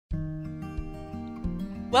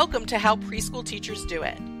Welcome to How Preschool Teachers Do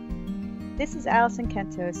It. This is Alison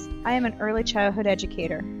Kentos. I am an early childhood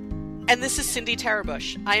educator. And this is Cindy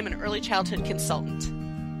Tarabush. I am an early childhood consultant.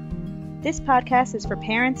 This podcast is for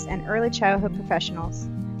parents and early childhood professionals.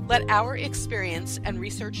 Let our experience and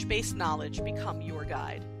research-based knowledge become your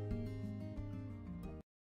guide.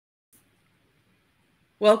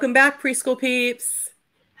 Welcome back, preschool peeps.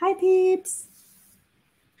 Hi, peeps.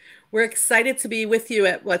 We're excited to be with you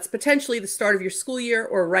at what's potentially the start of your school year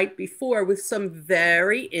or right before with some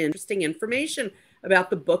very interesting information about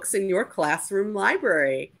the books in your classroom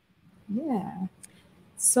library. Yeah.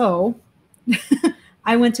 So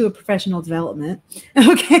I went to a professional development,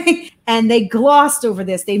 okay, and they glossed over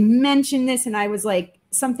this. They mentioned this, and I was like,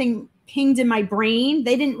 something pinged in my brain.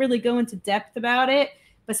 They didn't really go into depth about it,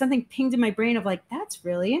 but something pinged in my brain of like, that's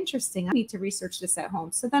really interesting. I need to research this at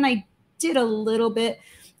home. So then I did a little bit.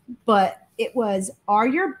 But it was, are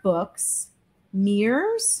your books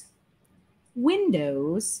mirrors,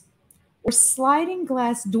 windows, or sliding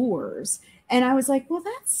glass doors? And I was like, well,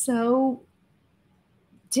 that's so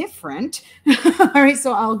different. All right,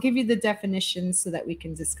 so I'll give you the definitions so that we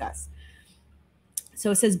can discuss.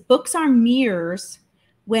 So it says, books are mirrors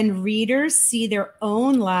when readers see their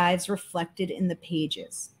own lives reflected in the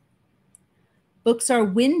pages. Books are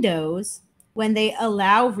windows when they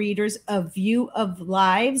allow readers a view of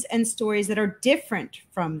lives and stories that are different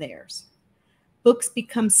from theirs. Books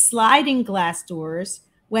become sliding glass doors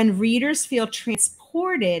when readers feel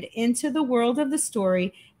transported into the world of the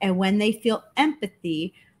story and when they feel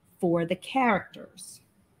empathy for the characters.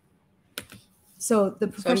 So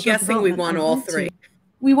I'm guessing we want all three.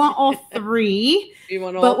 We want all three.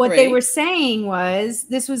 But what they were saying was,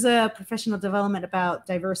 this was a professional development about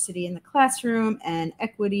diversity in the classroom and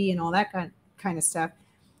equity and all that kind of stuff.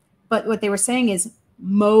 But what they were saying is,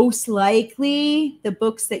 most likely the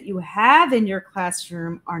books that you have in your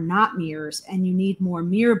classroom are not mirrors, and you need more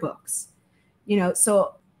mirror books.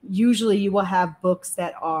 So usually you will have books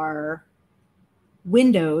that are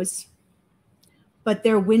windows, but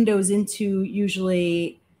they're windows into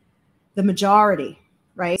usually the majority,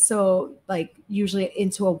 right? So like usually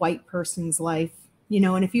into a white person's life,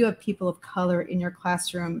 and if you have people of color in your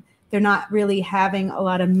classroom, they're not really having a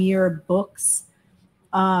lot of mirror books,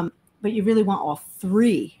 but you really want all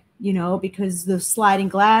three, because the sliding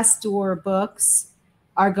glass door books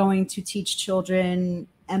are going to teach children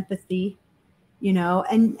empathy,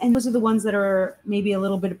 and those are the ones that are maybe a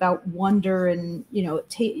little bit about wonder and,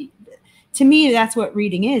 to me, that's what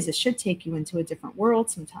reading is. It should take you into a different world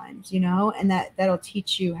sometimes, and that'll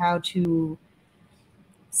teach you how to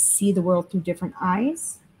see the world through different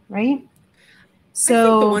eyes, right? So I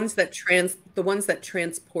think the ones that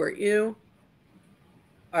transport you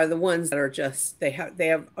are the ones that are just, they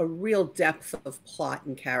have a real depth of plot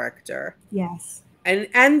and character. Yes.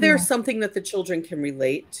 And there's something that the children can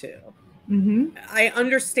relate to. Mm-hmm. I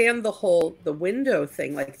understand the window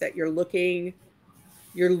thing, like that you're looking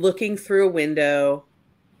through a window.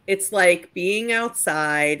 It's like being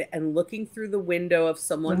outside and looking through the window of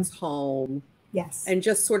someone's home. Yes. And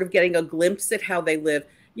just sort of getting a glimpse at how they live.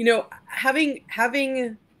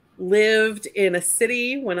 Having lived in a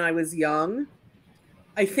city when I was young,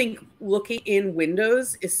 I think looking in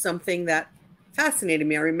windows is something that fascinated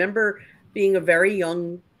me. I remember being a very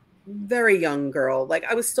young girl, like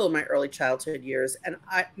I was still in my early childhood years, and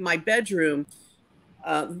my bedroom,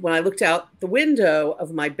 when I looked out the window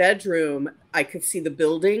of my bedroom, I could see the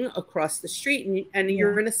building across the street, and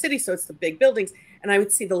you're in a city, so it's the big buildings, and I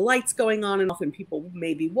would see the lights going on and off, and people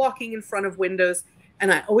maybe walking in front of windows.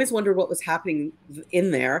 And I always wondered what was happening in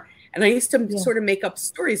there. And I used to sort of make up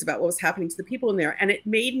stories about what was happening to the people in there. And it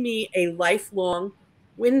made me a lifelong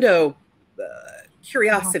window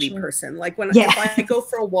curiosity person. Like if I go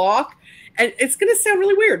for a walk, and it's going to sound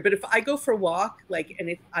really weird, but if I go for a walk,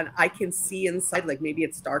 and I can see inside, like maybe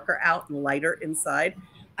it's darker out and lighter inside,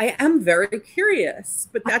 I am very curious.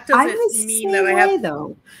 But that doesn't mean that I have,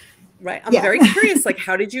 though. Right. I'm very curious. Like,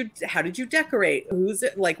 how did you decorate? Who's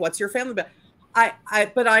it? Like, what's your family about?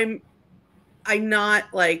 But I'm not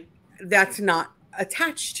like, that's not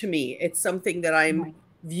attached to me. It's something that I'm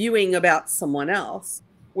viewing about someone else,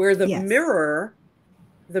 where the mirror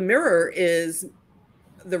is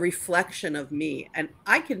the reflection of me. And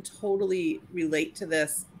I can totally relate to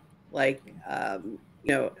this, like,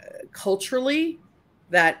 culturally,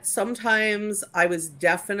 that sometimes I was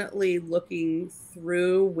definitely looking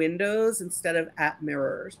through windows instead of at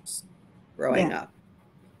mirrors growing up.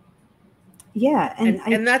 Yeah.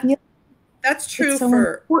 And that's true. It's so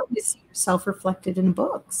important to see yourself reflected in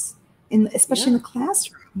books, especially in the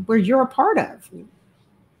classroom where you're a part of.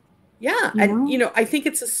 Yeah. And, I think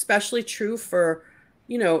it's especially true for,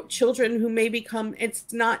 children who may become,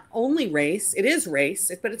 it's not only race, it is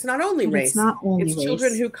race, but it's not only But race. it's not only It's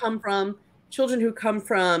children race. who come from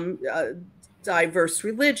diverse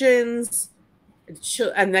religions.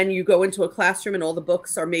 And then you go into a classroom and all the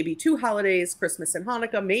books are maybe 2 holidays, Christmas and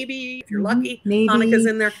Hanukkah, maybe if you're lucky, Maybe. Hanukkah's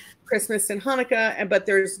in there, Christmas and Hanukkah, but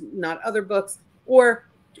there's not other books, or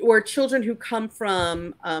children who come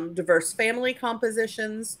from diverse family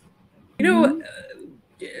compositions.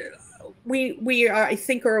 We are, I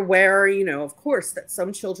think, are aware, of course, that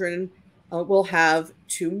some children will have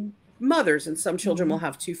 2 mothers and some children will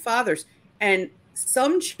have 2 fathers. And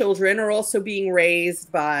some children are also being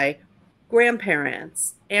raised by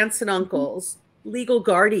grandparents, aunts and uncles, legal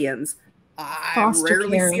guardians. I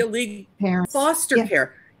rarely see a legal foster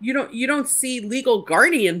care. You don't see legal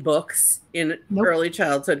guardian books in early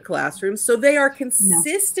childhood classrooms. So they are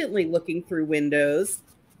consistently looking through windows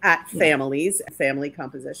at families, family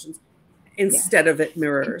compositions, instead of at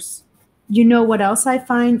mirrors. What else I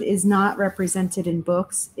find is not represented in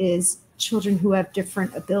books is children who have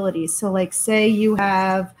different abilities. So like, say you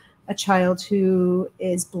have a child who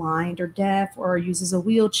is blind or deaf or uses a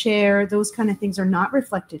wheelchair, those kind of things are not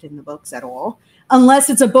reflected in the books at all. Unless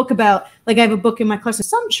it's a book about, like I have a book in my class,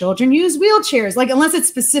 some children use wheelchairs, like unless it's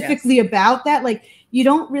specifically about that, like you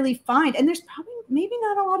don't really find, and there's probably maybe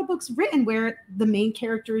not a lot of books written where the main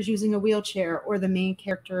character is using a wheelchair or the main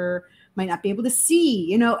character might not be able to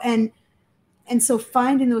see, and so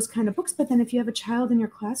finding those kind of books. But then if you have a child in your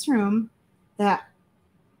classroom that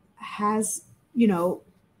has,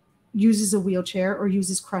 uses a wheelchair or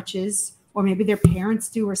uses crutches, or maybe their parents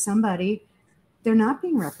do or somebody, they're not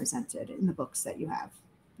being represented in the books that you have,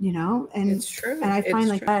 and it's true. And I find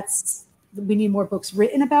we need more books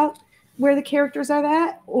written about where the characters are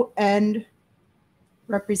at and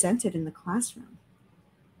represented in the classroom.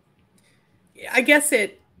 I guess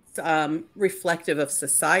it's reflective of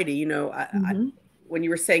society. When you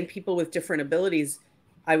were saying people with different abilities,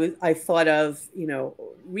 I thought of,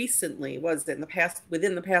 recently, within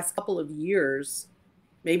the past couple of years,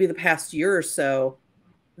 maybe the past year or so,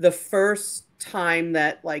 the first time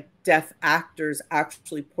that like deaf actors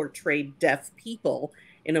actually portrayed deaf people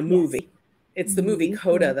in a movie. It's the movie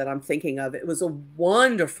Coda that I'm thinking of. It was a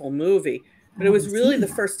wonderful movie, but it was really the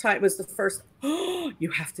first time. It was the first,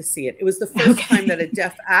 you have to see it. It was the first time that a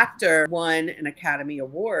deaf actor won an Academy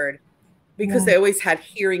Award, because they always had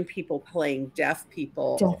hearing people playing deaf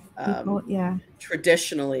people,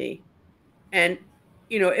 traditionally. And,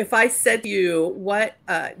 if I said to you, what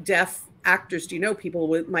deaf actors do you know,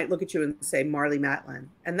 people might look at you and say Marlee Matlin,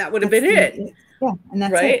 and that would have been it. Yeah, and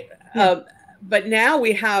that's right. It. Yeah. But now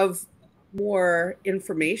we have more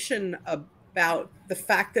information about the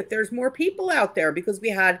fact that there's more people out there, because we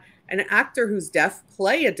had an actor who's deaf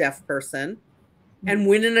play a deaf person and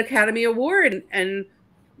win an Academy Award. And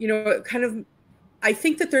kind of, I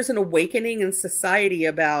think that there's an awakening in society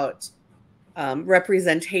about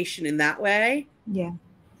representation in that way. Yeah.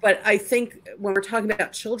 But I think when we're talking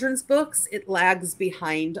about children's books, it lags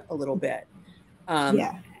behind a little bit.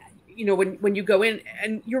 When you go in,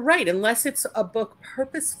 and you're right, unless it's a book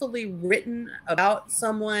purposefully written about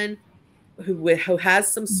someone who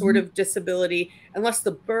has some sort of disability, unless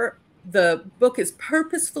the book is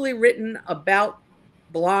purposefully written about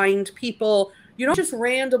blind people, you don't just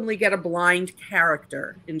randomly get a blind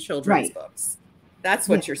character in children's books. That's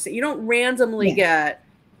what you're saying. You don't randomly get,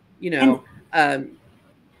 go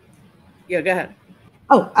ahead.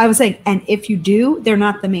 Oh, I was saying, and if you do, they're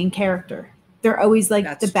not the main character. They're always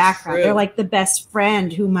like the background. True. They're like the best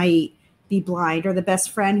friend who might be blind, or the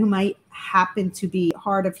best friend who might happen to be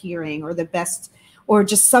hard of hearing, or or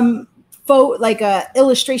just some like a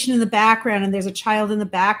illustration in the background, and there's a child in the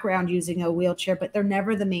background using a wheelchair, but they're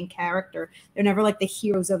never the main character. They're never like the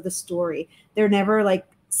heroes of the story. They're never like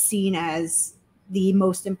seen as the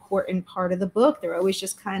most important part of the book. They're always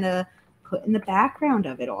just kind of put in the background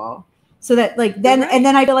of it all. So that then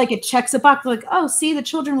I feel like it checks a box, like, oh, see, the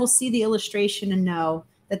children will see the illustration and know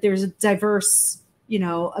that there's a diverse,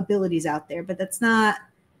 abilities out there, but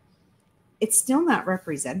it's still not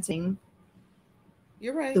representing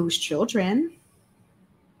You're right. those children.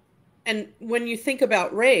 And when you think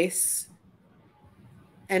about race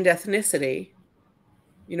and ethnicity,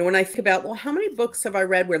 when I think about, well, how many books have I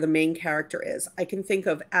read where the main character is? I can think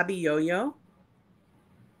of Abby Yo-Yo,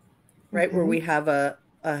 right? Where we have a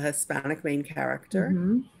Hispanic main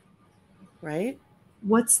character, right?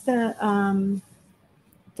 What's the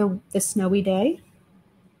Snowy Day,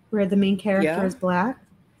 where the main character is Black?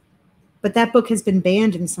 But that book has been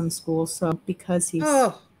banned in some schools, so because he's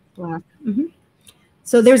Black.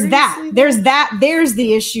 So there's Seriously, there's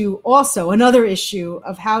the issue also, another issue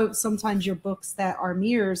of how sometimes your books that are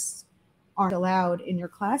mirrors aren't allowed in your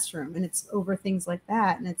classroom, and it's over things like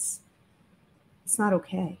that, and it's not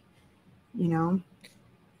okay, you know.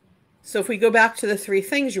 So if we go back to the three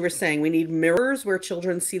things you were saying, we need mirrors where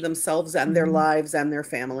children see themselves and their lives and their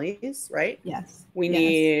families, right? Yes. We Yes.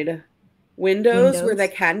 need windows where they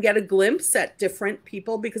Windows. can get a glimpse at different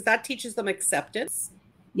people, because that teaches them acceptance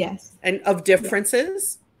Yes. and of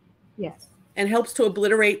differences. Yes. And helps to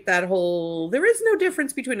obliterate that whole, there is no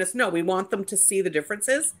difference between us. No, we want them to see the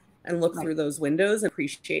differences and look through those windows and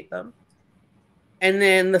appreciate them. And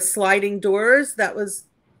then the sliding doors, that was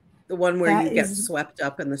the one where you get swept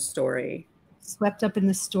up in the story. Swept up in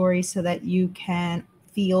the story so that you can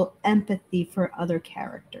feel empathy for other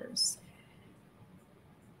characters.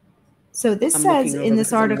 So this says in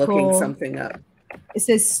this article, I'm looking something up. It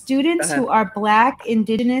says students who are Black,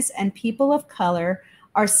 Indigenous, and people of color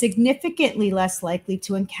are significantly less likely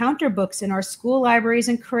to encounter books in our school libraries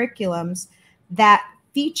and curriculums that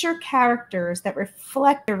feature characters that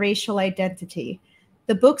reflect their racial identity.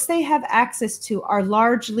 The books they have access to are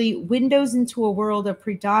largely windows into a world of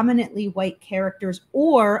predominantly white characters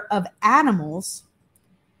or of animals.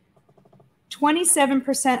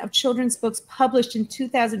 27% of children's books published in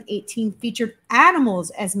 2018 featured animals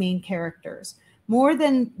as main characters, more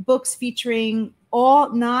than books featuring all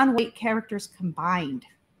non-white characters combined.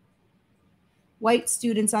 White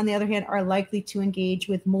students, on the other hand, are likely to engage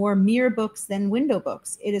with more mirror books than window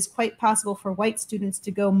books. It is quite possible for white students to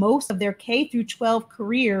go most of their K through 12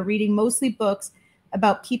 career reading mostly books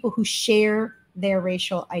about people who share their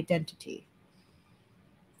racial identity.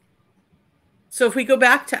 So if we go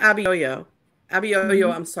back to Abiyoyo,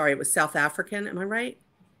 I'm sorry, it was South African. Am I right?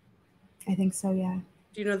 I think so, yeah.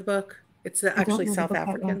 Do you know the book? It's actually South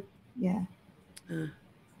African. Yeah.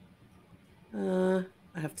 I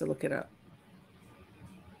have to look it up.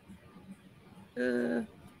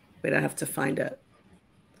 Wait, I have to find it.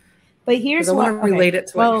 But here's what I want to relate it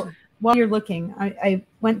to. Well, while you're looking, I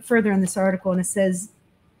went further in this article, and it says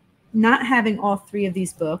not having all three of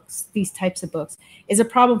these books, these types of books, is a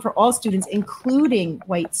problem for all students, including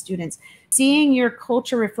white students. Seeing your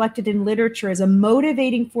culture reflected in literature is a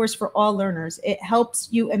motivating force for all learners. It helps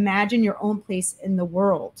you imagine your own place in the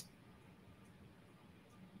world.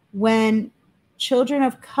 When children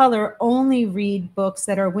of color only read books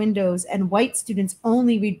that are windows and white students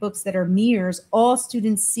only read books that are mirrors, all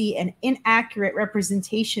students see an inaccurate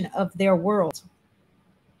representation of their world.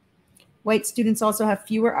 White students also have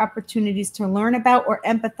fewer opportunities to learn about or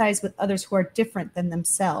empathize with others who are different than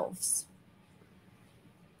themselves.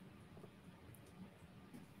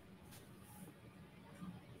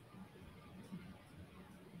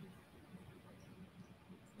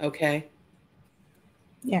 Okay.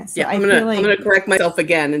 Yeah, so I'm gonna correct myself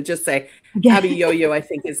again and just say Abiyoyo, I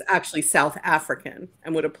think, is actually South African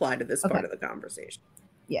and would apply to this part of the conversation.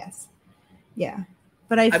 Yes. Yeah.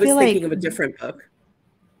 But I was thinking of a different book.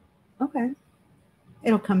 Okay.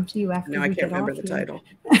 It'll come to you after. No, I can't remember the title.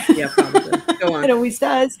 Yeah, probably. Go on. It always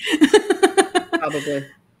does. Probably.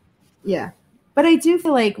 Yeah. But I do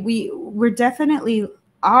feel like we're definitely,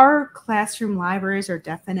 our classroom libraries are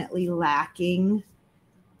definitely lacking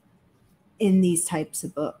in these types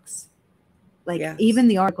of books. Like even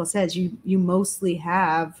the article says you mostly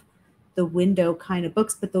have the window kind of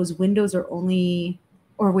books, but those windows are only,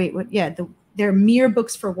 or wait, what? Yeah, they're mirror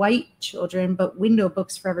books for white children, but window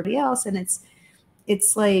books for everybody else. And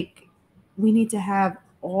it's like we need to have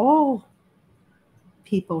all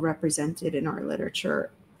people represented in our literature.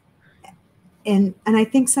 And I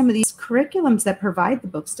think some of these curriculums that provide the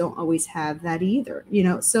books don't always have that either, you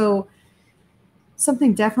know. So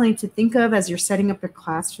something definitely to think of as you're setting up your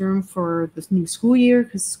classroom for this new school year,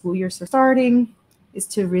 because school years are starting, is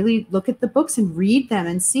to really look at the books and read them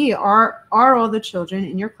and see, are all the children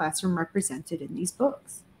in your classroom represented in these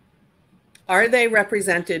books? Are they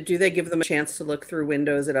represented? Do they give them a chance to look through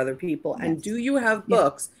windows at other people? Yes. And do you have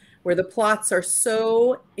books where the plots are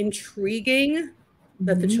so intriguing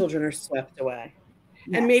that the children are swept away?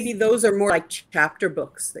 Yes. And maybe those are more like chapter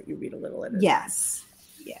books that you read a little at. Yes.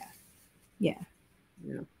 Yeah. Yeah.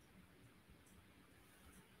 Yeah.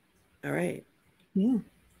 All right. Yeah.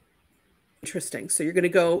 Interesting. So you're going to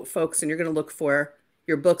go, folks, and you're going to look for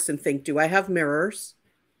your books and think, do I have mirrors?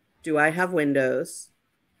 Do I have windows?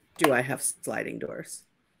 Do I have sliding doors?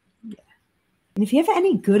 Yeah. And if you have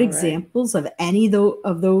any good examples of any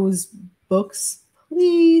of those books,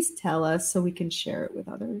 please tell us so we can share it with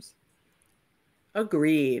others.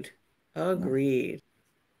 Agreed. Agreed.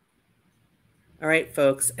 All right,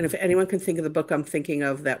 folks. And if anyone can think of the book I'm thinking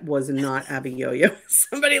of that was not Abby Yo-Yo,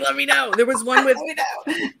 somebody let me know. There was one with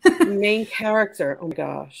the main character. Oh my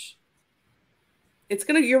gosh.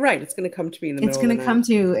 You're right. It's gonna come to me in the middle of the night. It's gonna come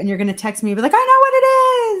to you, and you're gonna text me and be like, I know what it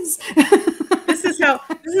is.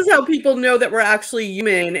 This is how people know that we're actually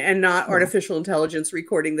human and not artificial intelligence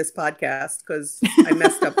recording this podcast, because I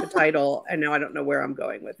messed up the title and now I don't know where I'm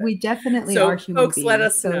going with it. We definitely are human folks, beings. let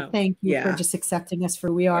us know. Thank you for just accepting us for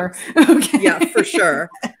who we are. Okay. Yeah, for sure.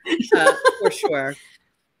 For sure.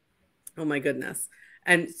 Oh my goodness.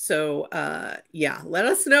 And so, let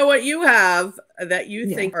us know what you have that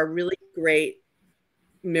you think are really great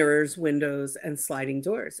mirrors, windows, and sliding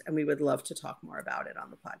doors. And we would love to talk more about it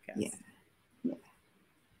on the podcast. Yeah.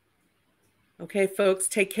 Okay, folks,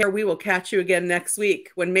 take care. We will catch you again next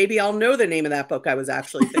week when maybe I'll know the name of that book I was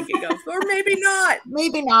actually thinking of, or maybe not.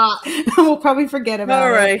 Maybe not. We'll probably forget about it.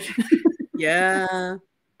 All right. Yeah.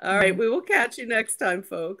 All right. We will catch you next time,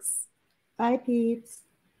 folks. Bye, peeps.